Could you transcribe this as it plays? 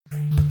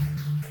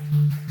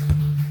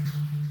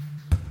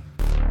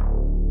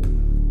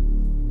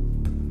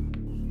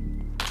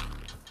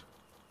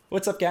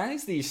What's up,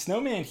 guys? The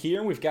Snowman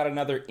here. We've got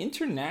another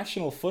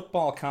international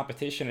football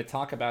competition to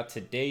talk about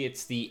today.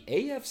 It's the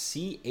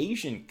AFC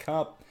Asian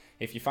Cup.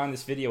 If you find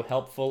this video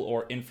helpful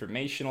or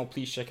informational,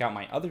 please check out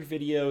my other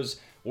videos,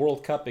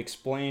 World Cup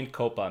Explained,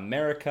 Copa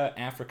America,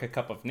 Africa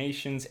Cup of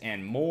Nations,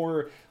 and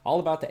more. All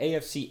about the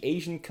AFC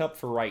Asian Cup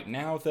for right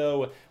now,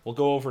 though. We'll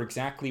go over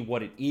exactly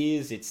what it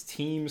is, its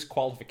teams,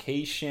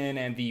 qualification,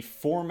 and the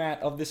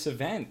format of this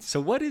event.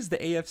 So what is the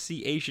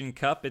AFC Asian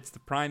Cup? It's the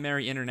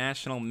primary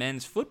international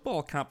men's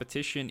football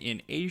competition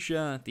in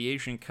Asia. The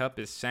Asian Cup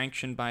is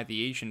sanctioned by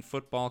the Asian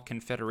Football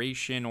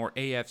Confederation, or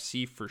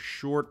AFC for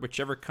short.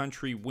 Whichever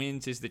country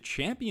wins is the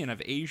champion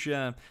of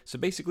Asia. So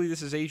basically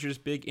this is Asia's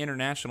big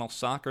international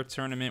soccer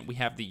tournament. We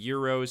have the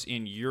Euros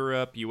in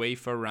Europe,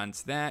 UEFA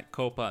runs that,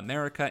 Copa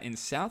America in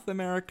South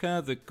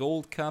America, the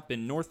Gold Cup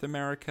in North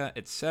America,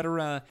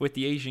 etc. With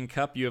the Asian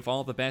Cup, you have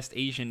all the best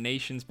Asian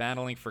nations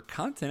battling for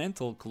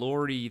continental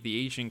glory.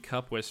 The Asian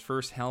Cup was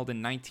first held in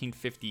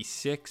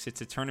 1956.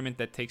 It's a tournament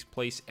that takes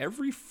place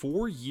every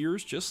 4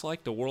 years, just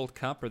like the World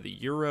Cup or the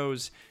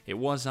Euros. It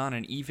was on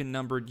an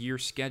even-numbered year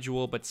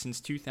schedule, but since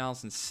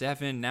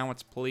 2007, now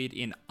it's played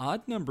in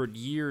odd-numbered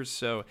years,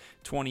 so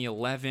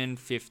 2011,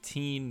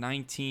 15,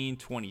 19,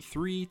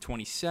 23,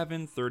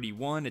 27,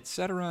 31,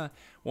 etc.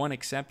 One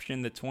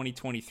exception, the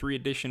 2023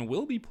 edition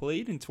will be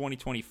played in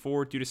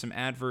 2024 due to some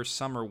adverse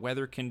summer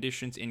weather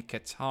conditions in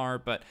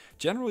Qatar, but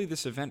generally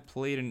this event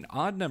played in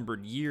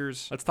odd-numbered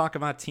years. Let's talk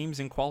about teams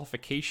in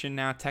qualification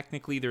now.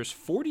 Technically, there's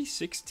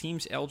 46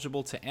 teams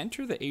eligible to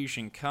enter the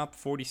Asian Cup,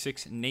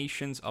 46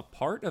 nations a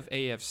part of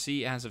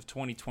AFC as of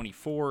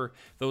 2024.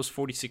 Those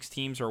 46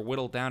 teams are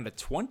whittled down to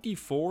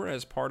 24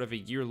 as part of a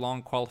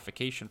year-long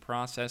qualification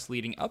process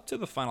leading up to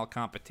the final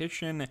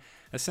competition.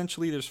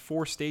 Essentially, there's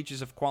 4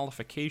 stages of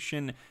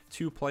qualification,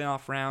 2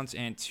 playoff rounds,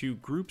 and 2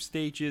 group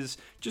stages.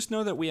 Just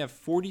know that we have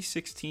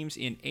 46 teams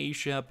in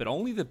Asia, but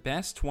only the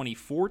best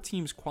 24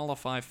 teams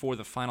qualify for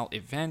the final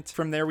event.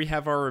 From there, we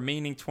have our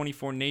remaining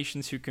 24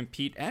 nations who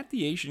compete at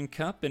the Asian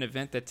Cup, an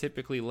event that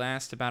typically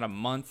lasts about a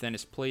month and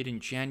is played in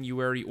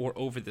January or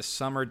over the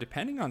summer,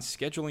 depending on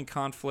scheduling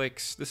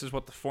conflicts. This is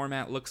what the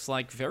format looks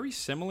like, very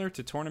similar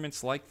to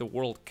tournaments like the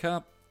World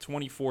Cup.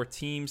 24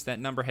 teams. That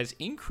number has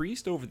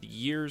increased over the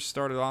years.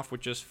 Started off with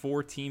just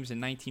 4 teams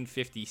in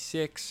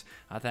 1956.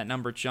 That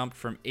number jumped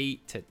from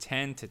 8 to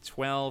 10 to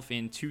 12.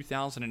 In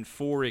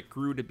 2004, it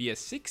grew to be a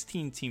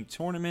 16-team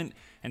tournament.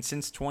 And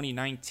since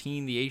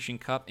 2019, the Asian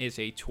Cup is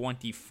a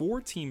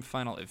 24-team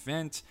final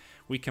event.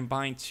 We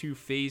combine 2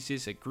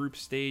 phases, a group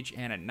stage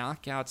and a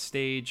knockout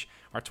stage.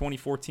 Our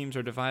 24 teams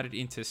are divided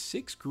into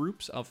 6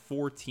 groups of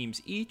 4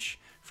 teams each.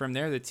 From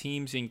there, the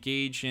teams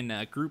engage in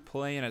group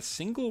play in a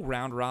single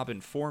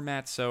round-robin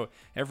format, so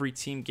every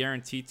team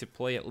guaranteed to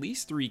play at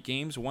least 3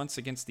 games, once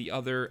against the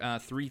other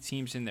 3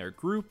 teams in their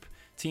group.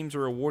 Teams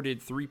are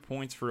awarded 3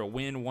 points for a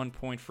win, 1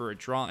 point for a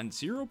draw, and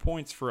 0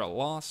 points for a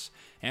loss.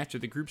 After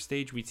the group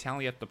stage, we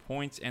tally up the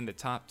points, and the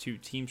top 2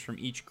 teams from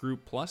each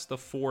group, plus the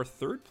 4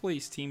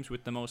 third-place teams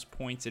with the most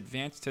points,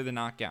 advance to the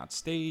knockout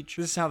stage.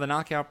 This is how the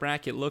knockout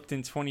bracket looked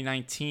in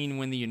 2019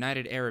 when the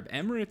United Arab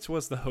Emirates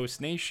was the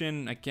host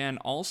nation. Again,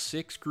 all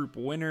 6 group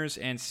winners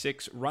and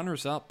 6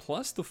 runners-up,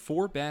 plus the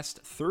 4 best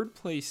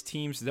third-place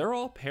teams, they're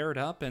all paired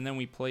up, and then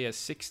we play a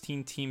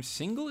 16-team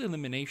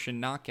single-elimination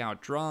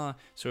knockout draw.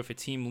 So if a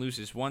team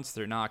loses once,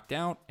 they're knocked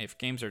out. If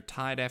games are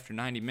tied after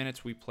 90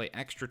 minutes, we play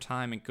extra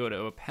time and go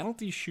to a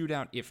penalty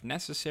shootout if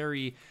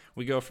necessary.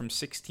 We go from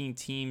 16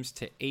 teams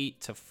to 8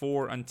 to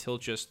 4 until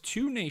just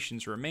 2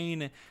 nations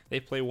remain.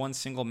 They play one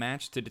single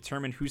match to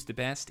determine who's the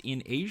best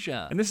in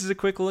Asia. And this is a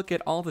quick look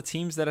at all the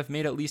teams that have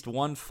made at least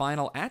one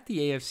final at the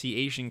AFC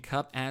Asian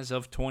Cup as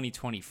of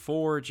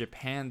 2024.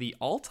 Japan, the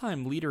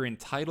all-time leader in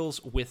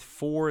titles with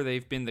 4.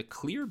 They've been the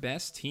clear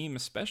best team,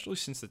 especially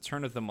since the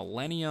turn of the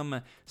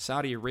millennium.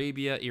 Saudi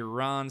Arabia,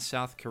 Iran,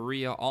 South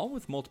Korea, all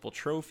with multiple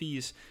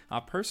trophies.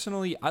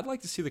 Personally, I'd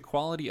like to see the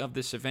quality of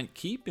this event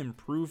keep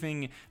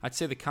improving. I'd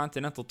say the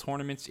continental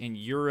tournaments in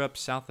Europe,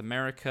 South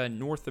America,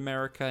 North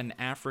America, and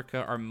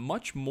Africa are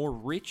much more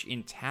rich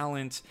in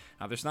talent.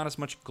 There's not as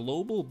much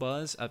global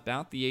buzz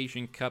about the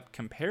Asian Cup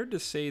compared to,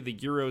 say, the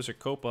Euros or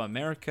Copa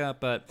America,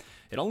 but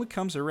it only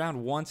comes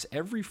around once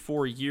every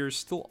 4 years.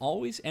 Still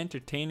always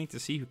entertaining to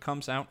see who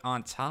comes out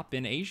on top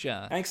in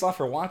Asia. Thanks a lot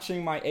for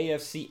watching my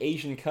AFC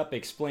Asian Cup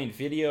Explained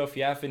video. If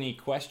you have any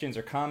questions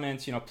or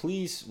comments,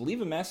 please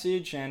leave a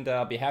message and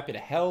I'll be happy to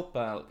help.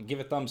 Give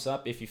a thumbs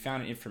up if you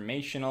found it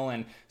informational,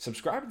 and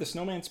subscribe to the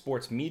Snowman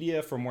Sports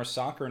Media for more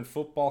soccer and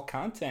football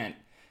content.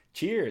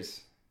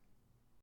 Cheers!